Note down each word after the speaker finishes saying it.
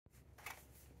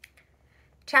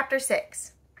Chapter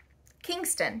 6.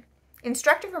 Kingston.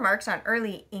 Instructive remarks on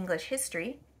early English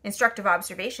history. Instructive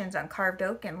observations on carved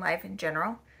oak and life in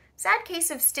general. Sad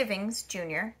case of Stivings,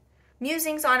 Jr.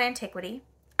 Musings on antiquity.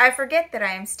 I forget that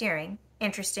I am steering.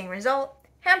 Interesting result.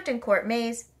 Hampton Court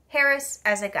Maze. Harris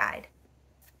as a guide.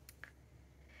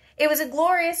 It was a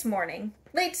glorious morning,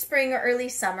 late spring or early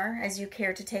summer, as you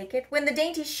care to take it, when the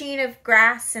dainty sheen of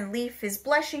grass and leaf is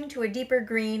blushing to a deeper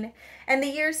green, and the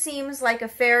year seems like a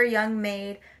fair young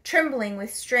maid, trembling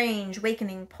with strange,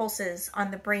 wakening pulses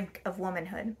on the brink of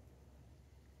womanhood.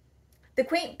 The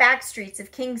quaint back streets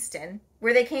of Kingston,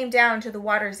 where they came down to the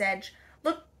water's edge,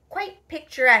 looked quite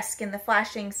picturesque in the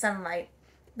flashing sunlight.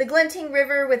 The glinting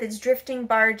river with its drifting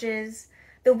barges,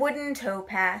 the wooden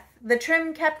towpath, the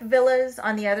trim-kept villas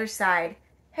on the other side,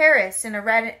 Harris in a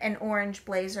red and orange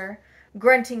blazer,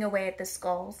 grunting away at the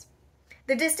sculls.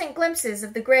 The distant glimpses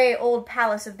of the gray old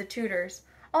palace of the Tudors,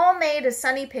 all made a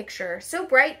sunny picture, so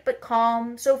bright but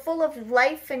calm, so full of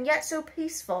life and yet so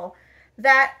peaceful,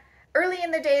 that, early in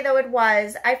the day though it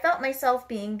was, I felt myself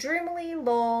being dreamily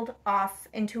lulled off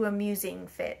into a musing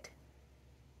fit.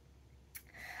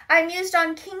 I mused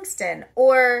on Kingston,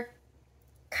 or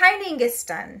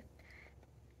Kyningistan,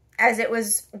 as it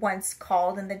was once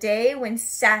called in the day when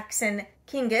Saxon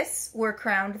kings were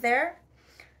crowned there.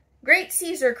 Great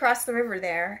Caesar crossed the river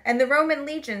there, and the Roman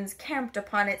legions camped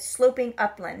upon its sloping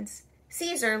uplands.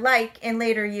 Caesar, like, in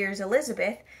later years,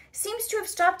 Elizabeth, seems to have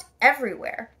stopped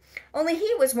everywhere. Only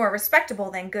he was more respectable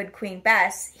than good Queen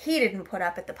Bess. He didn't put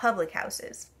up at the public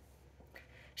houses.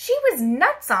 She was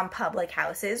nuts on public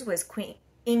houses, was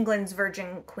England's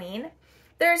Virgin Queen.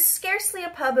 There is scarcely a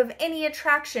pub of any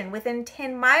attraction within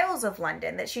 10 miles of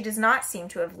London that she does not seem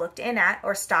to have looked in at,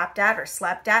 or stopped at, or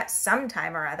slept at some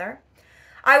time or other.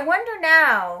 I wonder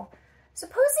now,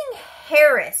 supposing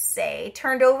Harris, say,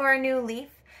 turned over a new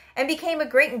leaf and became a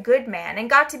great and good man and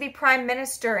got to be prime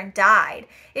minister and died,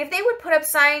 if they would put up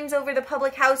signs over the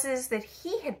public houses that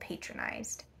he had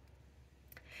patronized.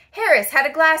 Harris had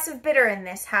a glass of bitter in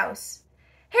this house.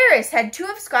 Harris had 2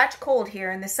 of Scotch cold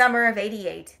here in the summer of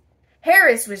 '88.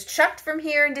 Harris was chucked from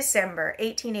here in December,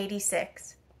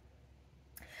 1886.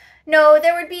 No,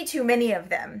 there would be too many of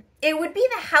them. It would be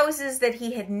the houses that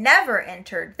he had never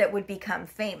entered that would become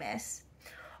famous.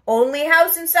 Only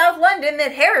house in South London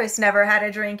that Harris never had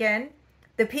a drink in.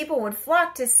 The people would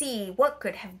flock to see what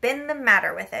could have been the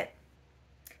matter with it.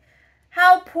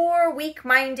 How poor,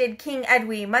 weak-minded King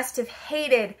Edwy must have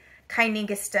hated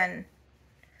Kyningistan.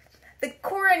 The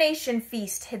coronation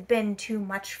feast had been too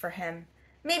much for him.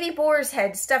 Maybe boar's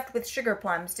head stuffed with sugar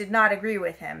plums did not agree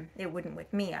with him. It wouldn't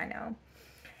with me, I know.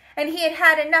 And he had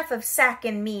had enough of sack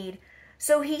and mead,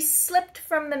 so he slipped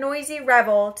from the noisy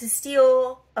revel to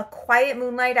steal a quiet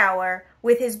moonlight hour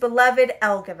with his beloved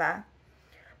Elgiva.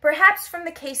 Perhaps from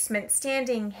the casement,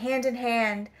 standing hand in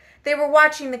hand, they were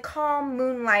watching the calm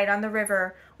moonlight on the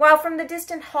river, while from the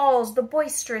distant halls the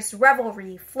boisterous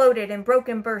revelry floated in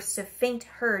broken bursts of faint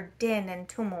heard din and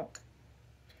tumult.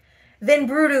 Then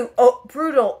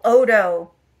brutal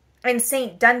Odo and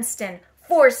St. Dunstan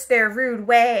force their rude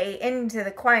way into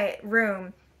the quiet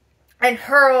room and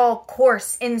hurl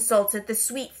coarse insults at the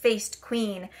sweet-faced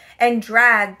queen and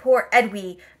drag poor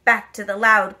Edwy back to the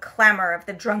loud clamor of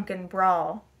the drunken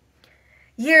brawl.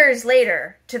 Years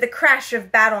later, to the crash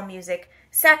of battle music,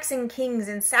 Saxon kings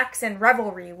and Saxon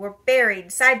revelry were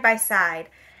buried side by side,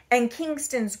 and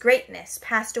Kingston's greatness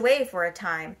passed away for a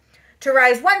time, to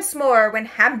rise once more when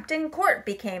Hampton Court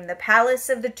became the palace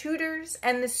of the Tudors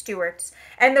and the Stuarts,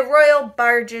 and the royal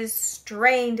barges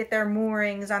strained at their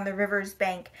moorings on the river's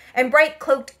bank, and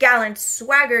bright-cloaked gallants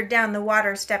swaggered down the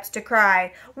water steps to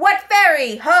cry, "What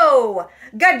ferry, ho!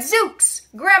 Gadzooks,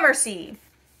 gramercy!"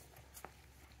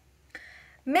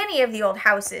 Many of the old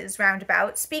houses round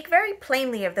about speak very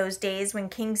plainly of those days when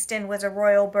Kingston was a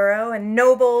royal borough, and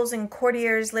nobles and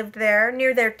courtiers lived there,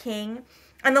 near their king,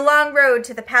 and the long road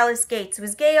to the palace gates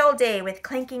was gay all day with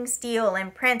clanking steel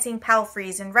and prancing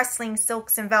palfreys and rustling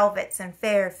silks and velvets and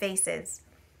fair faces.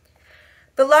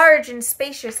 The large and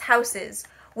spacious houses,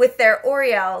 with their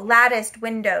oriel latticed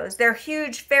windows, their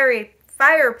huge fairy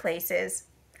fireplaces,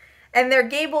 and their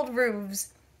gabled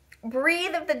roofs,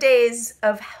 breathe of the days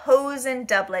of hose and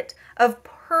doublet, of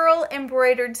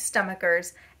pearl-embroidered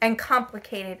stomachers, and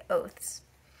complicated oaths.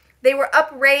 They were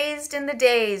upraised in the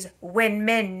days when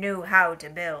men knew how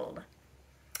to build.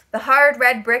 The hard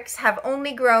red bricks have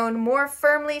only grown more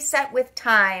firmly set with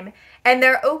time, and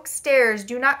their oak stairs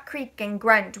do not creak and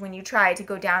grunt when you try to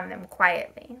go down them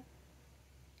quietly.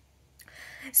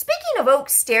 Speaking of oak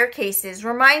staircases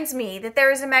reminds me that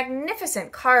there is a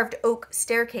magnificent carved oak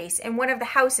staircase in one of the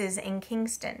houses in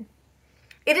Kingston.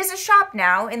 It is a shop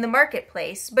now in the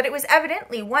marketplace, but it was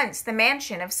evidently once the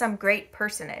mansion of some great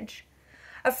personage.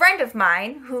 A friend of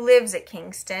mine, who lives at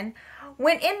Kingston,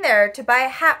 went in there to buy a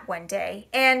hat one day,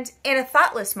 and, in a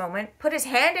thoughtless moment, put his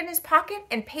hand in his pocket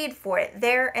and paid for it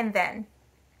there and then.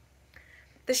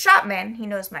 The shopman, he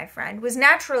knows my friend, was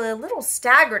naturally a little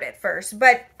staggered at first,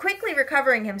 but quickly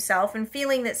recovering himself and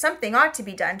feeling that something ought to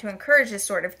be done to encourage this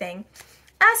sort of thing,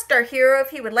 asked our hero if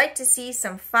he would like to see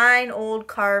some fine old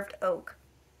carved oak.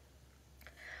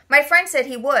 My friend said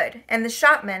he would, and the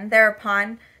shopman,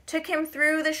 thereupon, took him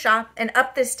through the shop and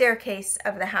up the staircase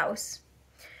of the house.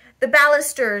 The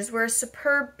balusters were a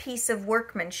superb piece of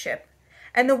workmanship,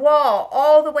 and the wall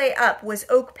all the way up was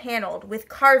oak-paneled with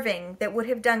carving that would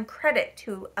have done credit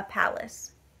to a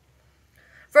palace.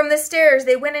 From the stairs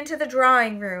they went into the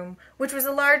drawing-room, which was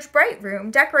a large, bright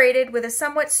room, decorated with a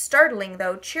somewhat startling,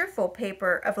 though cheerful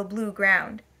paper of a blue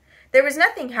ground. There was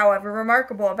nothing, however,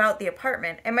 remarkable about the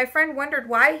apartment, and my friend wondered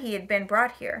why he had been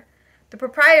brought here. The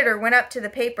proprietor went up to the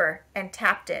paper and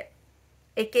tapped it.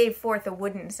 It gave forth a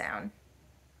wooden sound.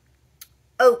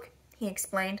 "Oak," he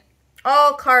explained.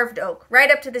 "All carved oak,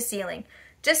 right up to the ceiling,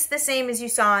 just the same as you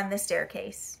saw on the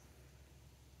staircase."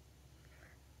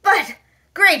 "But,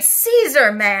 great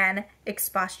Caesar, man!"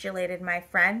 expostulated my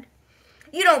friend.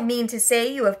 "You don't mean to say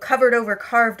you have covered over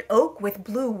carved oak with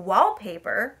blue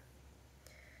wallpaper?"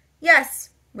 "Yes,"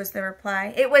 was the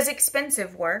reply. "It was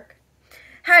expensive work.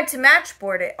 Had to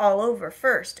matchboard it all over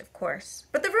first, of course.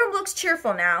 But the room looks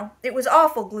cheerful now. It was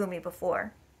awful gloomy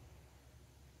before."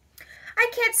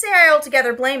 I can't say I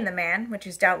altogether blame the man, which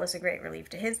is doubtless a great relief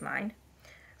to his mind.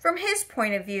 From his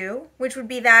point of view, which would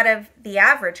be that of the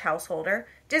average householder,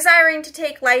 desiring to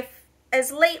take life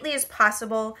as lately as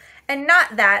possible, and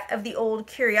not that of the old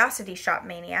curiosity shop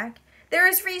maniac, there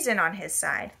is reason on his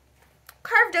side.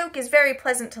 Carved oak is very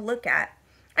pleasant to look at,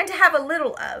 and to have a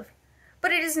little of,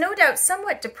 but it is no doubt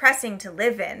somewhat depressing to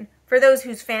live in, for those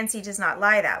whose fancy does not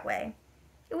lie that way.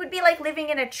 It would be like living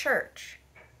in a church.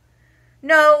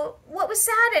 No, what was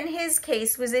sad in his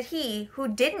case was that he, who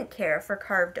didn't care for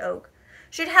carved oak,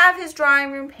 should have his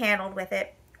drawing-room paneled with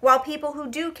it, while people who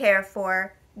do care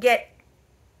for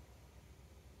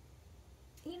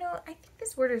I think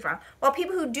this word is wrong. While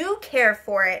people who do care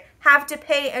for it have to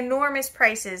pay enormous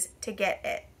prices to get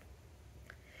it.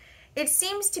 It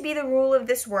seems to be the rule of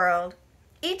this world.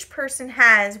 Each person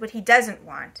has what he doesn't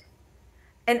want,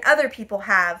 and other people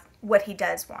have what he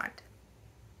does want.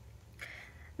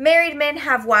 Married men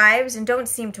have wives and don't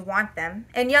seem to want them,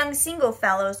 and young single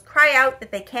fellows cry out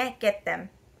that they can't get them.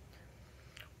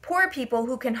 Poor people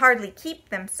who can hardly keep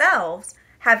themselves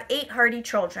have 8 hearty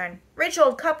children. Rich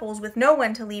old couples with no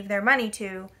one to leave their money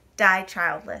to die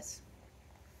childless.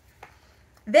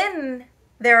 Then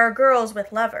there are girls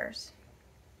with lovers.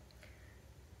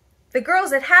 The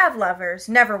girls that have lovers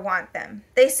never want them.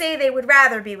 They say they would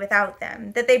rather be without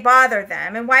them, that they bother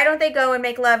them, and why don't they go and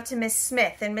make love to Miss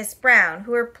Smith and Miss Brown,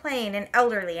 who are plain and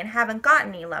elderly and haven't got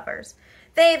any lovers?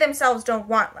 They themselves don't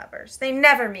want lovers. They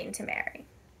never mean to marry.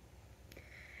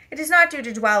 It is not due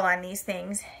to dwell on these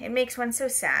things. It makes one so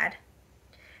sad.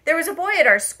 There was a boy at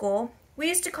our school. We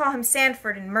used to call him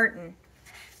Sandford and Merton.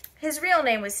 His real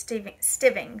name was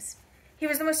Stivings. He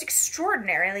was the most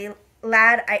extraordinary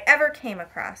lad I ever came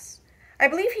across. I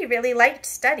believe he really liked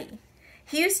study.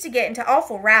 He used to get into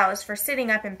awful rows for sitting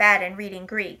up in bed and reading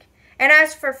Greek, and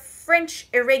as for French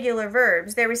irregular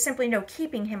verbs, there was simply no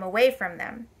keeping him away from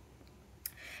them.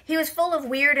 He was full of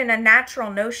weird and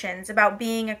unnatural notions about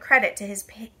being a credit to his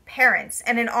parents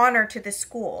and an honor to the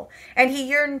school, and he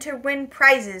yearned to win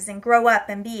prizes and grow up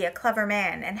and be a clever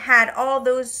man, and had all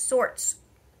those sorts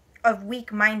of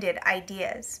weak-minded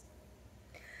ideas.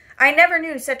 I never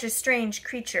knew such a strange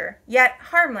creature, yet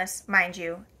harmless, mind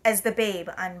you, as the babe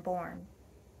unborn.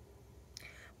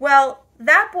 Well,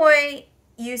 that boy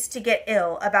used to get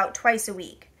ill about twice a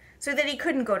week, so that he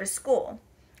couldn't go to school.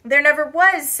 There never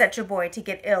was such a boy to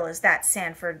get ill as that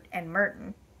Sandford and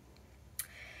Merton.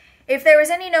 If there was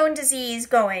any known disease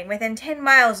going within 10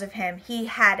 miles of him, he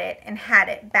had it, and had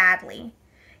it badly.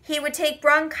 He would take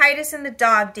bronchitis in the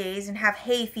dog days and have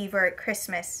hay fever at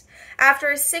Christmas.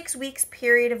 After a 6 weeks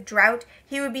period of drought,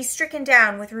 he would be stricken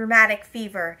down with rheumatic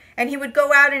fever, and he would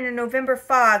go out in a November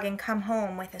fog and come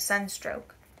home with a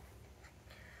sunstroke.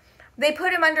 They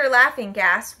put him under laughing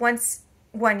gas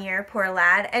one year, poor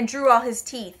lad, and drew all his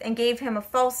teeth, and gave him a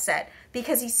false set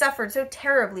because he suffered so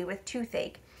terribly with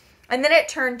toothache, and then it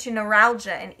turned to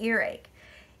neuralgia and earache.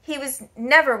 He was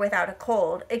never without a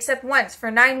cold, except once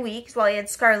for 9 weeks while he had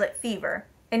scarlet fever,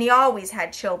 and he always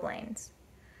had chilblains.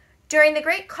 During the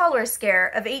great cholera scare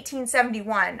of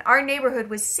 1871, our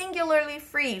neighborhood was singularly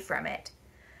free from it.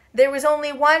 There was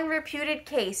only one reputed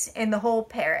case in the whole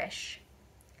parish.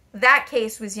 That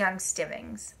case was young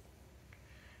Stivings.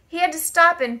 He had to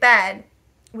stop in bed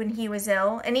when he was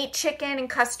ill and eat chicken and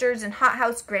custards and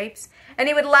hothouse grapes, and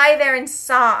he would lie there and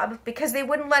sob because they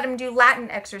wouldn't let him do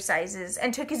Latin exercises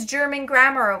and took his German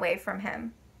grammar away from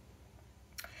him.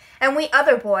 And we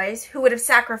other boys, who would have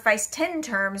sacrificed 10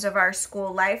 terms of our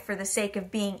school life for the sake of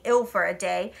being ill for a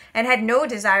day and had no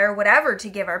desire whatever to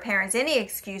give our parents any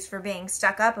excuse for being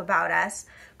stuck up about us,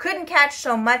 couldn't catch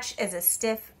so much as a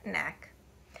stiff neck.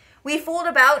 We fooled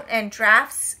about in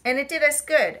drafts, and it did us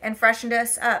good and freshened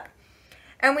us up.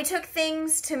 And we took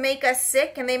things to make us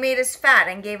sick, and they made us fat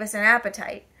and gave us an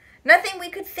appetite. Nothing we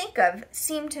could think of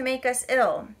seemed to make us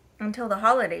ill until the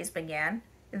holidays began.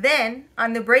 Then,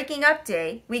 on the breaking up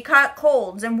day, we caught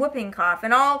colds and whooping cough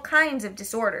and all kinds of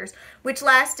disorders, which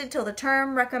lasted till the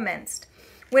term recommenced,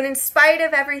 when in spite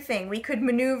of everything we could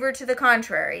maneuver to the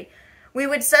contrary, we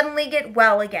would suddenly get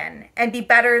well again and be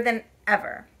better than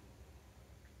ever.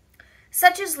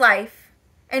 Such is life,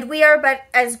 and we are but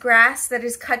as grass that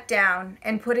is cut down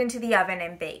and put into the oven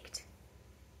and baked.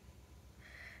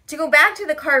 To go back to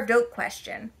the carved oak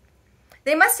question,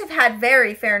 they must have had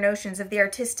very fair notions of the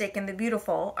artistic and the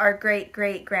beautiful, our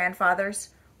great-great-grandfathers.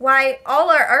 Why, all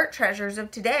our art treasures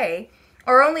of today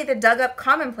are only the dug-up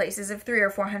commonplaces of 300 or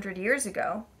 400 years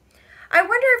ago. I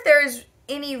wonder if there is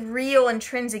any real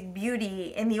intrinsic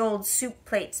beauty in the old soup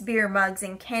plates, beer mugs,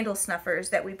 and candle snuffers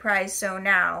that we prize so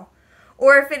now,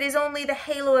 or if it is only the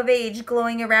halo of age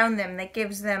glowing around them that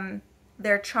gives them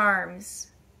their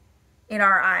charms in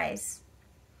our eyes.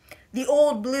 The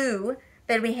old blue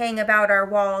that we hang about our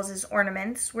walls as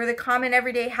ornaments were the common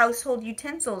everyday household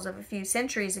utensils of a few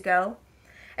centuries ago,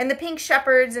 and the pink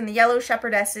shepherds and the yellow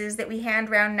shepherdesses that we hand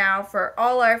round now for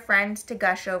all our friends to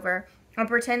gush over and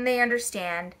pretend they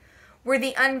understand were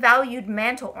the unvalued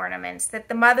mantle ornaments that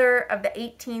the mother of the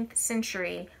 18th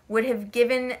century would have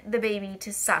given the baby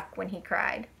to suck when he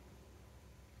cried.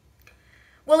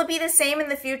 Will it be the same in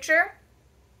the future?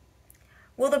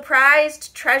 Will the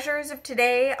prized treasures of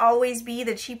today always be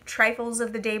the cheap trifles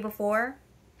of the day before?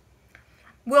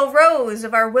 Will rows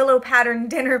of our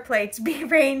willow-patterned dinner plates be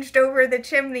ranged over the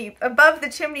chimney, above the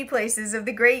chimney places of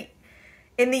the great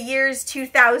in the years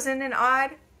 2000 and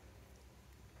odd?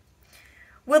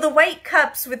 Will the white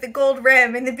cups with the gold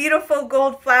rim and the beautiful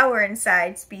gold flower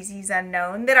inside, species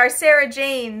unknown, that our Sarah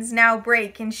Janes now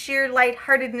break in sheer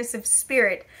light-heartedness of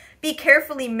spirit, be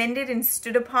carefully mended and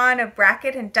stood upon a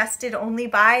bracket and dusted only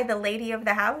by the lady of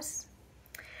the house?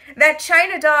 That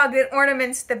china dog that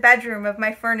ornaments the bedroom of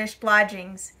my furnished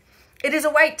lodgings. It is a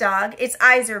white dog, its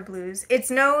eyes are blues,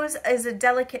 its nose is a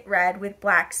delicate red with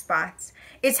black spots,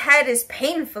 its head is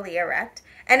painfully erect,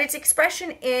 and its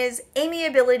expression is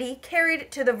amiability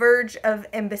carried to the verge of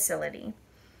imbecility.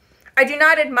 I do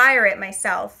not admire it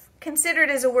myself. Considered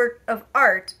as a work of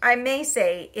art, I may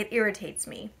say it irritates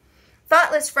me.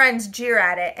 Thoughtless friends jeer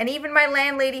at it, and even my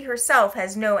landlady herself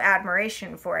has no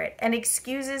admiration for it, and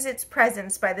excuses its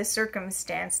presence by the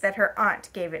circumstance that her aunt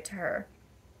gave it to her.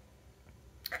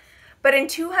 But in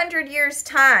 200 years'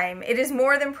 time, it is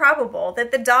more than probable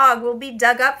that the dog will be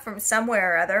dug up from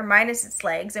somewhere or other, minus its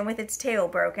legs and with its tail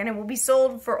broken, and will be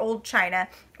sold for old china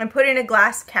and put in a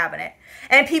glass cabinet,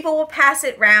 and people will pass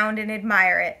it round and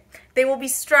admire it. They will be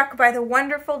struck by the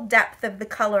wonderful depth of the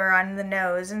color on the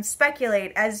nose and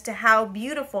speculate as to how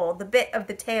beautiful the bit of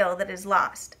the tail that is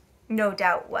lost no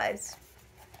doubt was.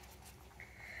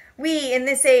 We, in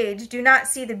this age, do not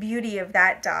see the beauty of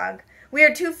that dog. We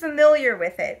are too familiar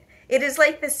with it. It is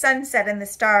like the sunset and the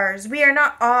stars. We are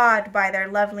not awed by their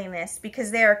loveliness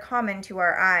because they are common to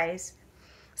our eyes.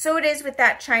 So it is with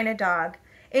that china dog.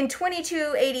 In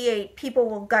 2288, people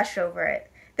will gush over it.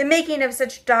 The making of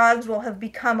such dogs will have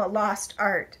become a lost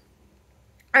art.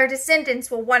 Our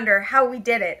descendants will wonder how we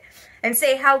did it and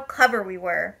say how clever we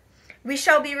were. We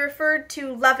shall be referred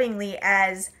to lovingly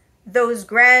as those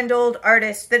grand old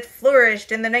artists that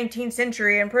flourished in the 19th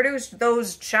century and produced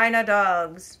those china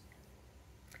dogs.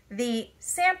 The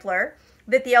sampler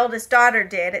that the eldest daughter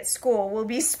did at school will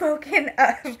be spoken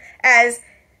of as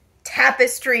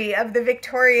tapestry of the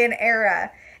Victorian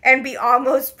era and be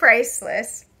almost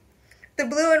priceless. The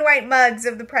blue and white mugs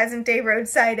of the present-day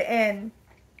roadside inn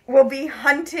will be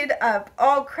hunted up,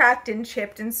 all cracked and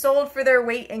chipped, and sold for their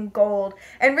weight in gold,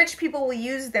 and rich people will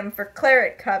use them for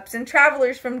claret cups, and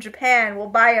travelers from Japan will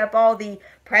buy up all the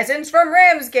presents from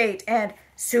Ramsgate and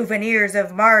souvenirs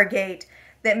of Margate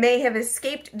that may have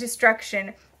escaped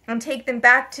destruction and take them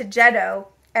back to Jeddo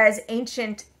as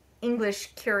ancient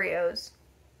English curios.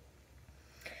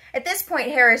 At this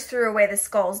point, Harris threw away the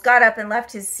sculls, got up and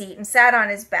left his seat, and sat on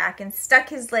his back, and stuck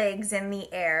his legs in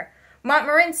the air.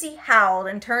 Montmorency howled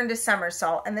and turned a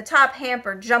somersault, and the top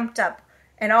hamper jumped up,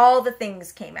 and all the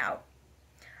things came out.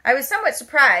 I was somewhat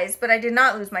surprised, but I did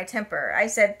not lose my temper. I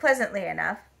said pleasantly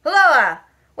enough, "Hulloa!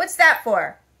 What's that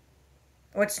for?"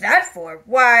 "What's that for?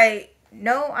 Why—"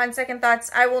 No, on second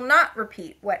thoughts, I will not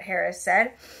repeat what Harris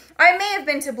said. I may have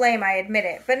been to blame, I admit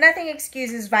it, but nothing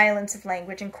excuses violence of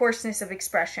language and coarseness of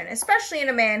expression, especially in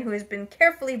a man who has been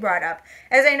carefully brought up,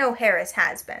 as I know Harris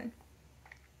has been.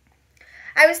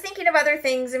 I was thinking of other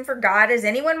things and forgot, as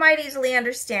anyone might easily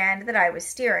understand, that I was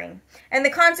steering, and the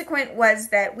consequence was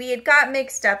that we had got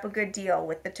mixed up a good deal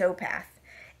with the towpath.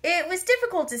 It was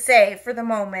difficult to say, for the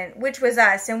moment, which was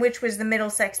us and which was the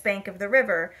Middlesex bank of the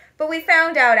river, but we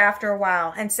found out after a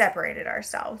while and separated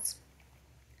ourselves.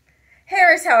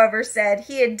 Harris, however, said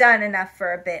he had done enough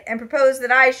for a bit and proposed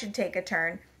that I should take a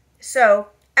turn. So,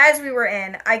 as we were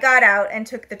in, I got out and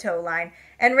took the tow line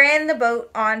and ran the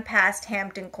boat on past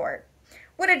Hampton Court.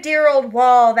 What a dear old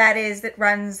wall that is that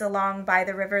runs along by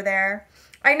the river there.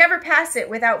 I never pass it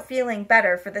without feeling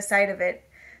better for the sight of it.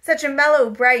 Such a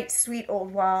mellow, bright, sweet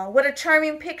old wall. What a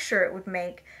charming picture it would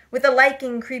make, with the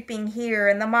lichen creeping here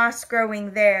and the moss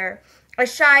growing there, a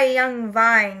shy young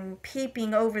vine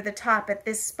peeping over the top at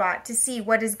this spot to see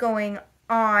what is going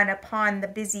on upon the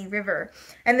busy river,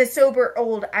 and the sober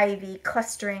old ivy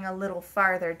clustering a little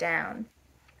farther down.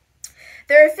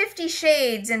 There are 50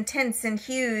 shades and tints and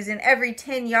hues in every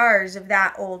 10 yards of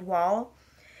that old wall.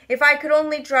 If I could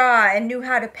only draw and knew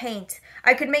how to paint,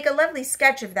 I could make a lovely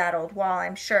sketch of that old wall,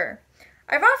 I'm sure.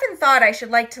 I've often thought I should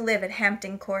like to live at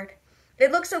Hampton Court.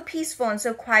 It looks so peaceful and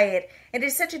so quiet. It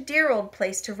is such a dear old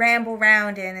place to ramble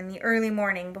round in the early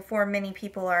morning before many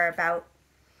people are about.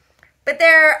 But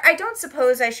there, I don't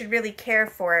suppose I should really care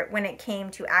for it when it came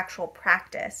to actual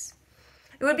practice.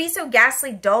 It would be so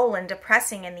ghastly dull and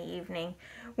depressing in the evening,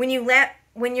 when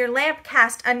your lamp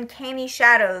cast uncanny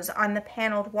shadows on the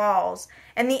paneled walls,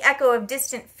 and the echo of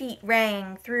distant feet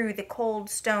rang through the cold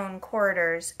stone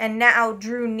corridors, and now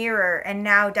drew nearer and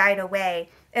now died away,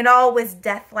 and all was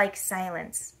death-like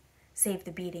silence, save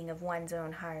the beating of one's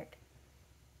own heart.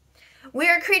 We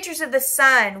are creatures of the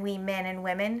sun, we men and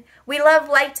women. We love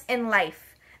light and life.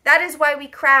 That is why we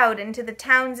crowd into the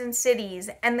towns and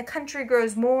cities, and the country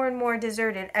grows more and more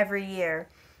deserted every year.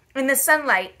 In the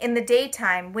sunlight, in the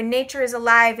daytime, when nature is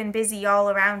alive and busy all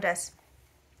around us,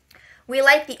 we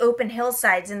like the open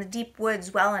hillsides and the deep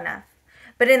woods well enough.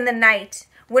 But in the night,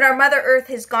 when our Mother Earth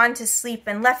has gone to sleep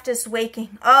and left us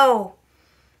waking, oh,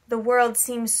 the world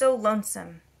seems so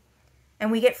lonesome,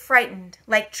 and we get frightened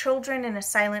like children in a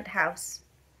silent house.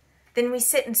 Then we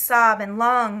sit and sob and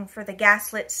long for the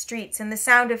gaslit streets and the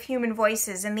sound of human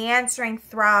voices and the answering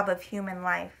throb of human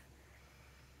life.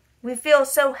 We feel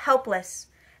so helpless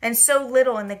and so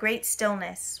little in the great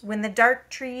stillness when the dark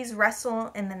trees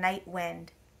rustle in the night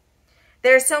wind.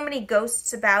 There are so many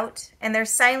ghosts about, and their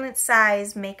silent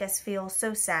sighs make us feel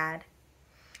so sad.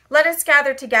 Let us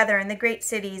gather together in the great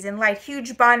cities and light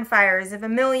huge bonfires of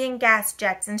 1,000,000 gas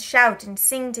jets and shout and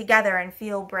sing together and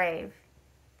feel brave.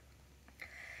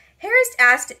 Harris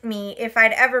asked me if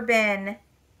I'd ever been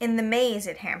in the maze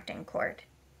at Hampton Court.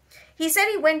 He said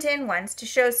he went in once to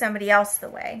show somebody else the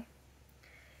way.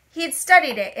 He had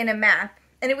studied it in a map,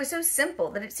 and it was so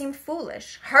simple that it seemed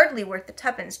foolish, hardly worth the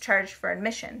tuppence charged for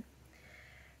admission.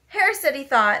 Harris said he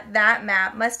thought that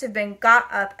map must have been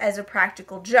got up as a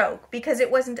practical joke, because it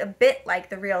wasn't a bit like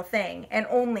the real thing, and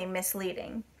only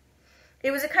misleading.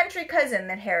 It was a country cousin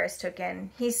that Harris took in.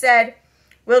 He said,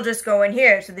 "We'll just go in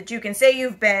here so that you can say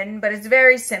you've been, but it's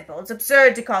very simple. It's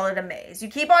absurd to call it a maze. You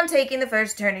keep on taking the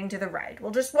first turning to the right.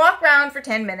 We'll just walk round for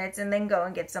 10 minutes and then go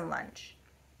and get some lunch."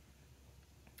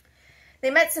 They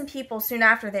met some people soon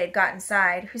after they had got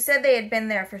inside, who said they had been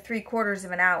there for 3/4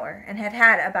 of an hour and had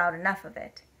had about enough of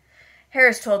it.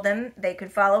 Harris told them they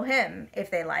could follow him,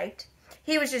 if they liked.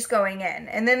 He was just going in,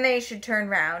 and then they should turn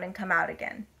round and come out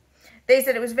again. They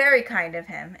said it was very kind of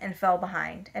him, and fell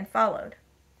behind, and followed.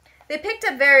 They picked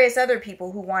up various other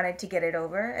people who wanted to get it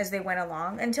over as they went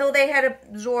along, until they had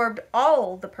absorbed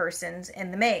all the persons in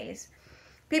the maze.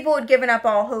 People who had given up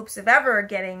all hopes of ever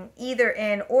getting either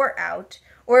in or out,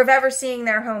 or of ever seeing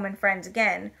their home and friends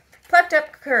again, plucked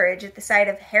up courage at the sight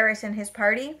of Harris and his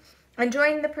party, and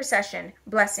joined the procession,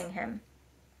 blessing him.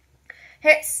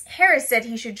 Harris said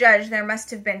he should judge there must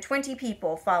have been 20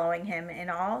 people following him in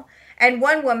all, and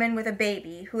one woman with a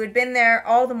baby, who had been there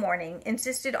all the morning,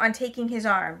 insisted on taking his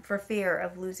arm for fear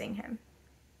of losing him.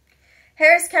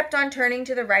 Harris kept on turning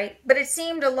to the right, but it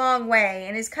seemed a long way,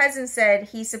 and his cousin said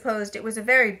he supposed it was a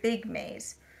very big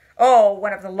maze. "Oh,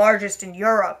 one of the largest in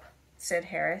Europe," said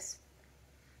Harris.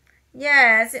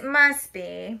 "Yes, it must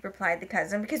be," replied the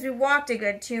cousin, "because we walked a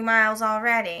good 2 miles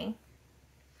already."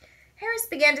 Harris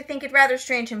began to think it rather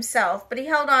strange himself, but he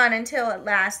held on until at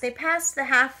last they passed the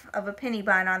half of a penny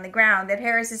bun on the ground that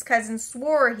Harris's cousin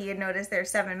swore he had noticed there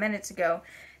 7 minutes ago.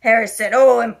 Harris said,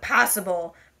 "Oh,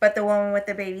 impossible!" But the woman with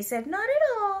the baby said, "Not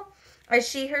at all," as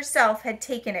she herself had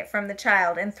taken it from the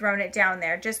child and thrown it down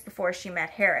there just before she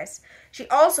met Harris. She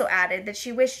also added that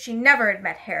she wished she never had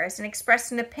met Harris and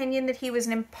expressed an opinion that he was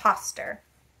an impostor.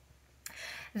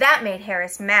 That made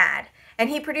Harris mad, and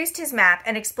he produced his map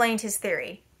and explained his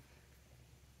theory.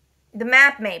 "The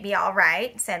map may be all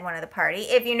right," said one of the party,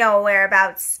 "if you know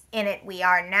whereabouts in it we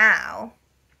are now."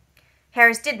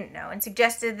 Harris didn't know and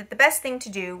suggested that the best thing to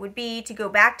do would be to go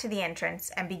back to the entrance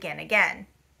and begin again.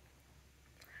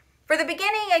 For the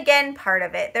beginning again part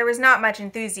of it, there was not much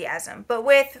enthusiasm, but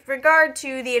with regard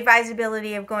to the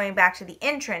advisability of going back to the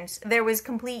entrance, there was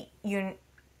complete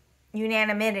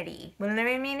unanimity.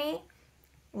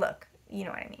 Look, you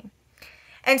know what I mean.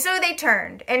 And so they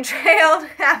turned and trailed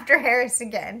after Harris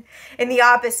again in the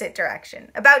opposite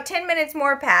direction. About 10 minutes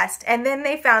more passed, and then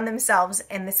they found themselves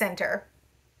in the center.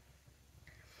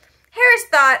 Harris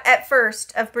thought at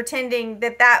first of pretending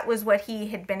that that was what he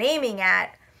had been aiming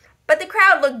at, but the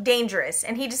crowd looked dangerous,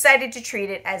 and he decided to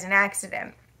treat it as an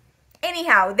accident.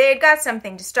 Anyhow, they had got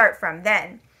something to start from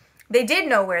then. They did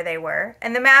know where they were,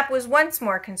 and the map was once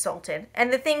more consulted,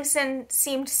 and the thing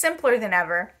seemed simpler than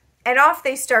ever, and off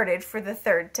they started for the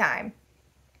third time.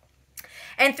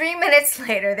 And 3 minutes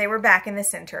later, they were back in the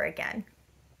center again.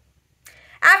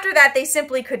 After that, they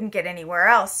simply couldn't get anywhere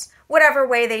else. Whatever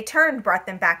way they turned brought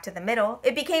them back to the middle.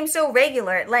 It became so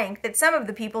regular at length that some of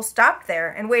the people stopped there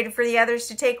and waited for the others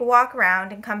to take a walk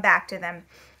around and come back to them.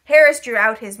 Harris drew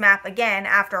out his map again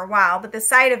after a while, but the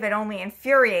sight of it only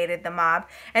infuriated the mob,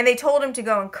 and they told him to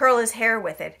go and curl his hair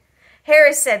with it.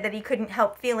 Harris said that he couldn't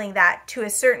help feeling that, to a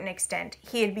certain extent,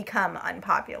 he had become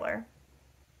unpopular.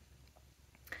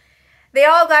 They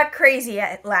all got crazy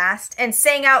at last and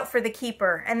sang out for the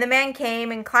keeper, and the men came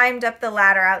and climbed up the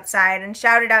ladder outside and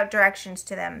shouted out directions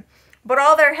to them. But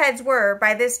all their heads were,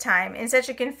 by this time, in such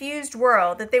a confused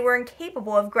whirl that they were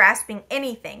incapable of grasping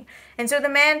anything, and so the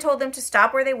man told them to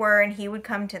stop where they were and he would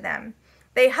come to them.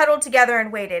 They huddled together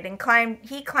and waited, and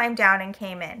he climbed down and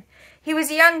came in. He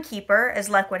was a young keeper, as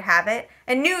luck would have it,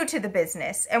 and new to the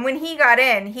business, and when he got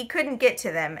in, he couldn't get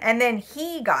to them, and then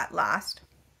he got lost.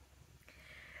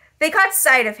 They caught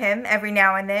sight of him every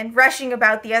now and then, rushing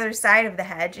about the other side of the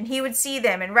hedge, and he would see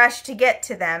them and rush to get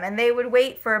to them, and they would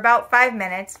wait for about 5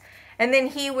 minutes, and then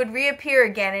he would reappear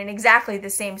again in exactly the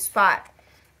same spot,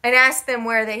 and ask them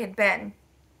where they had been.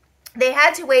 They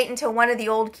had to wait until one of the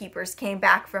old keepers came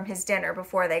back from his dinner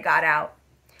before they got out.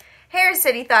 Harris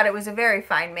said he thought it was a very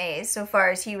fine maze, so far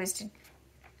as he was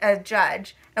a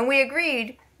judge, and we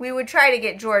agreed we would try to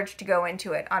get George to go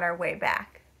into it on our way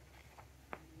back.